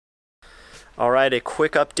Alright, a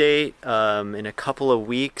quick update. In a couple of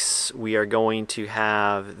weeks we are going to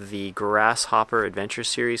have the Grasshopper Adventure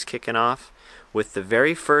series kicking off with the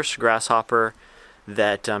very first Grasshopper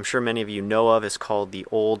that I'm sure many of you know of. Is called the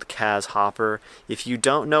Old Caz hopper. If you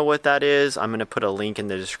don't know what that is, I'm going to put a link in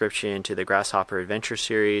the description to the Grasshopper Adventure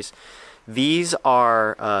series. These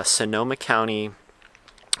are Sonoma County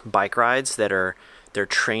bike rides that they're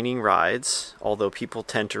training rides, although people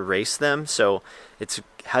tend to race them, so it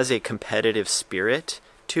has a competitive spirit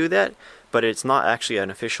to that, but it's not actually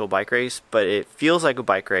an official bike race, but it feels like a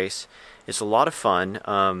bike race. It's a lot of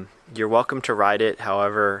fun. You're welcome to ride it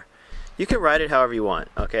however, you can ride it however you want.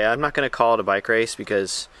 Okay, I'm not going to call it a bike race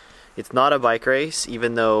because it's not a bike race,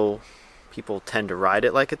 even though people tend to ride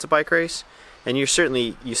it like it's a bike race, and you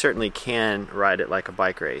certainly can ride it like a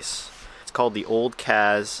bike race. It's called the Old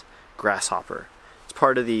Caz Grasshopper. It's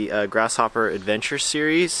part of the Grasshopper Adventure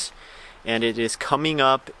series, and it is coming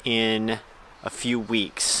up in a few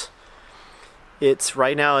weeks.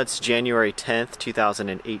 Right now it's January 10th,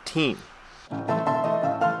 2018.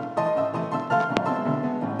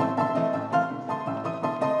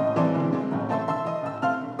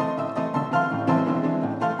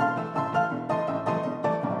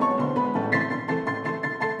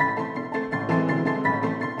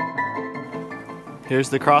 Here's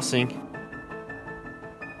the crossing.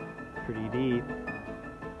 Pretty deep.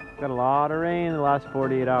 Got a lot of rain in the last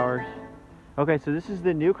 48 hours. Okay, so this is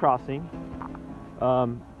the new crossing.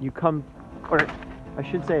 You come, or I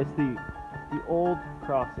should say it's the old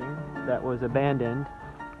crossing that was abandoned.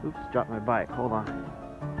 Oops, dropped my bike, hold on.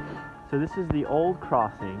 So this is the old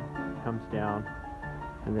crossing. It comes down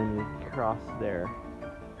and then you cross there,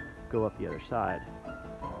 go up the other side.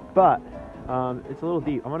 But it's a little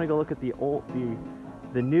deep. I'm gonna go look at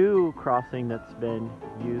the new crossing that's been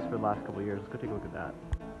used for the last couple of years. Let's go take a look at that.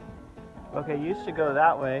 Okay, you used to go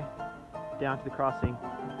that way, down to the crossing.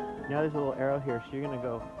 Now there's a little arrow here, so you're gonna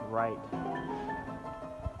go right.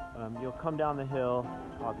 You'll come down the hill,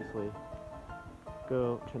 obviously,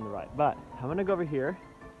 go turn the right. But I'm gonna go over here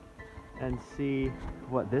and see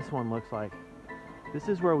what this one looks like. This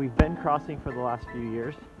is where we've been crossing for the last few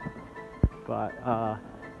years, but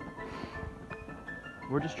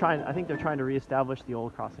we're just trying, I think they're trying to reestablish the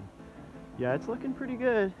old crossing. Yeah, it's looking pretty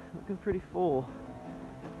good, looking pretty full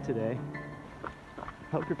today.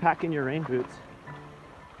 Hope you're packing your rain boots.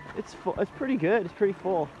 It's full, it's pretty good, it's pretty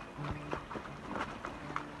full.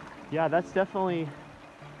 Yeah, that's definitely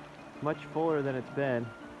much fuller than it's been.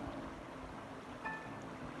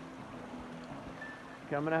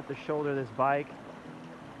 Okay, I'm gonna have to shoulder this bike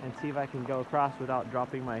and see if I can go across without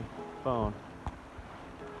dropping my phone.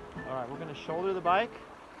 Alright, we're gonna shoulder the bike.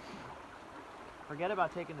 Forget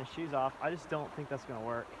about taking the shoes off. I just don't think that's gonna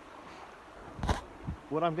work.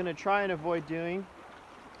 What I'm gonna try and avoid doing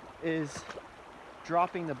is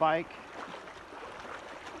dropping the bike.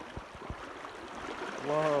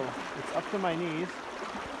 Whoa, it's up to my knees.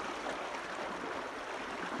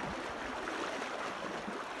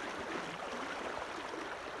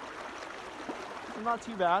 Not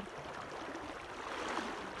too bad.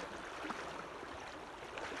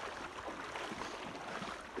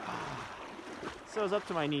 So it's up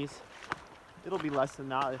to my knees. It'll be less than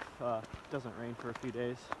that if it doesn't rain for a few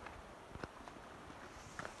days.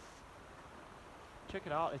 Check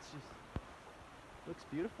it out, it's just looks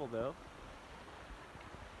beautiful though.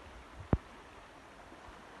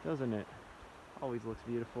 Doesn't it? Always looks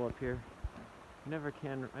beautiful up here. I never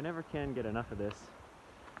can get enough of this.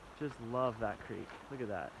 Just love that creek. Look at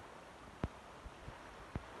that.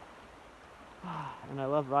 And I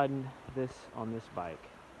love riding this on this bike.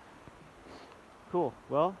 Cool.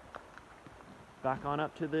 Well, back on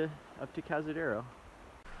up to Cazadero.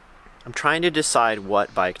 I'm trying to decide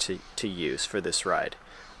what bike to use for this ride.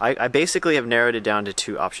 I basically have narrowed it down to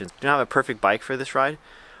two options. I don't have a perfect bike for this ride.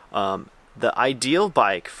 The ideal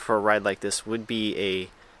bike for a ride like this would be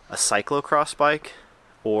a cyclocross bike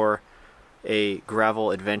or a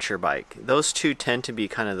gravel adventure bike. Those two tend to be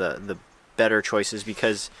kind of the better choices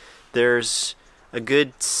because there's a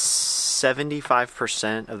good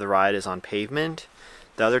 75% of the ride is on pavement.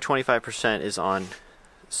 The other 25% is on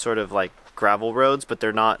sort of like gravel roads, but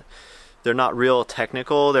they're not real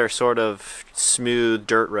technical. They're sort of smooth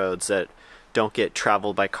dirt roads that don't get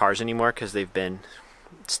traveled by cars anymore because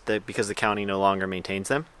because the county no longer maintains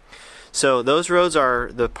them. So those roads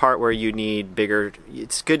are the part where you need bigger,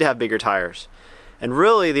 it's good to have bigger tires. And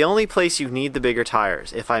really the only place you need the bigger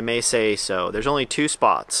tires, if I may say so, there's only two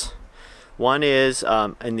spots. One is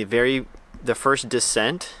in the first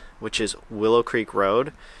descent, which is Willow Creek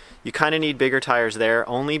Road. You kind of need bigger tires there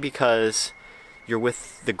only because you're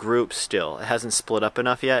with the group still. It hasn't split up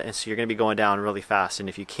enough yet, and so you're going to be going down really fast. And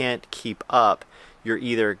if you can't keep up, you're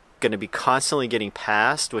either going to be constantly getting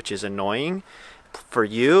passed, which is annoying for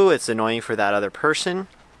you, it's annoying for that other person,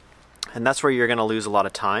 and that's where you're going to lose a lot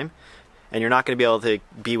of time, and you're not going to be able to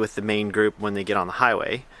be with the main group when they get on the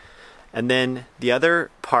highway. And then the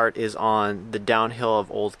other part is on the downhill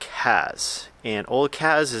of Old Caz, and Old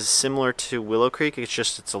Caz is similar to Willow Creek,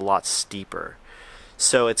 it's a lot steeper.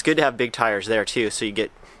 So it's good to have big tires there too, so you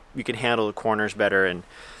can handle the corners better. And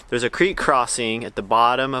there's a creek crossing at the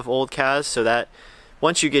bottom of Old Caz, so that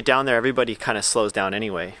once you get down there, everybody kind of slows down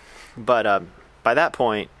anyway. But by that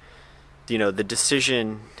point, you know, the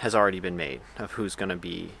decision has already been made of who's going to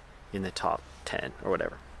be in the top 10 or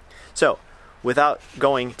whatever. So without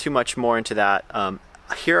going too much more into that,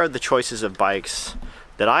 here are the choices of bikes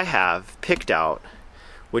that I have picked out,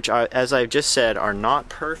 which are, as I've just said, are not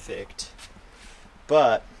perfect,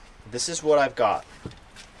 but this is what I've got.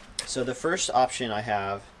 So the first option I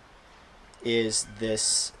have is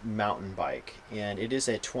this mountain bike, and it is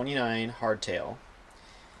a 29 hardtail.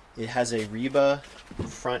 It has a Reba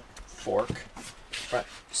front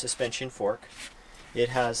suspension fork. It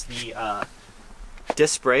has the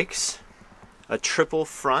disc brakes, a triple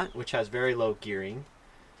front, which has very low gearing.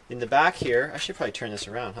 In the back here, I should probably turn this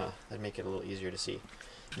around, huh? That'd make it a little easier to see.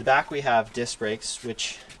 In the back we have disc brakes,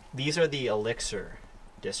 which these are the Elixir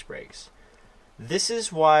disc brakes. This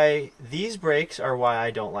is why, these brakes are why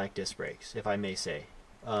I don't like disc brakes, if I may say.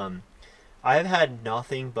 I have had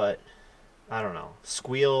nothing but, I don't know,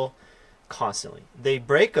 squeal constantly. They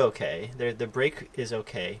brake okay, the brake is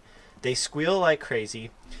okay. They squeal like crazy,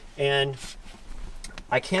 and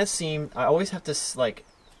I always have to like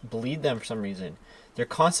bleed them for some reason. They're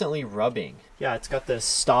constantly rubbing. Yeah, it's got the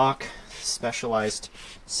stock Specialized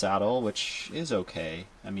saddle, which is okay.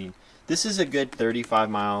 I mean, this is a good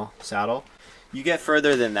 35-mile saddle. You get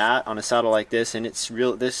further than that on a saddle like this, and it's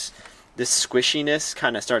real. This squishiness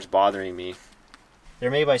kind of starts bothering me.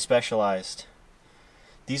 They're made by Specialized.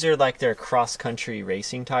 These are like their cross-country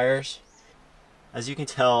racing tires. As you can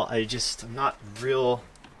tell, I'm not real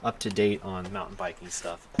up to date on mountain biking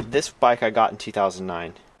stuff. This bike I got in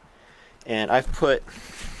 2009, and I've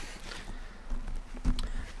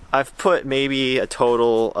put maybe a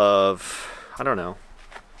total of, I don't know,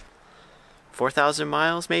 4,000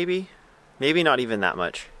 miles maybe not even that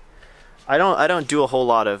much. I don't do a whole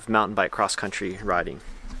lot of mountain bike cross country riding.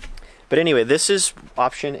 But anyway, this is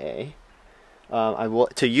option A.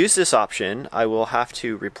 To use this option, I will have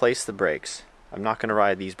to replace the brakes. I'm not going to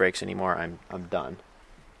ride these brakes anymore. I'm done.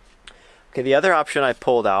 Okay, the other option I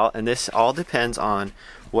pulled out, and this all depends on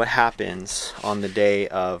what happens on the day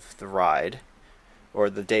of the ride, or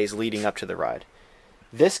the days leading up to the ride.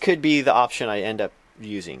 This could be the option I end up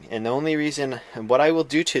using, and the only reason, and what I will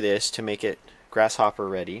do to this to make it Grasshopper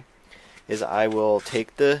ready, is I will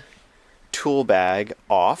take the tool bag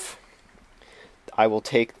off. I will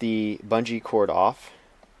take the bungee cord off.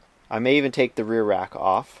 I may even take the rear rack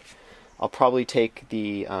off. I'll probably take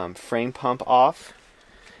the frame pump off.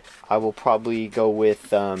 I will probably go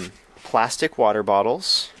with plastic water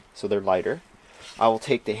bottles, so they're lighter. I will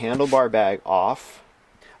take the handlebar bag off.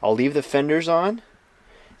 I'll leave the fenders on,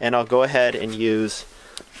 and I'll go ahead and use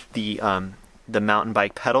the mountain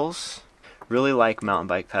bike pedals. Really like mountain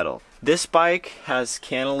bike pedal. This bike has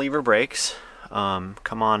cantilever brakes.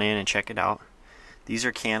 Come on in and check it out. These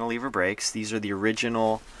are cantilever brakes. These are the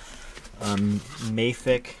original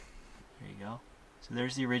Mayfic. There you go. So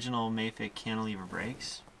there's the original Mayfic cantilever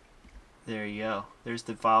brakes. There you go. There's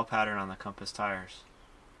the file pattern on the Compass tires.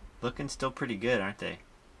 Looking still pretty good, aren't they?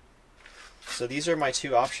 So these are my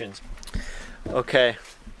two options. Okay.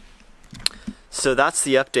 So that's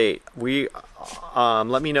the update.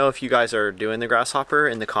 Let me know if you guys are doing the Grasshopper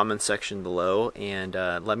in the comments section below, and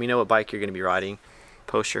let me know what bike you're going to be riding.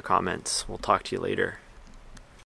 Post your comments. We'll talk to you later.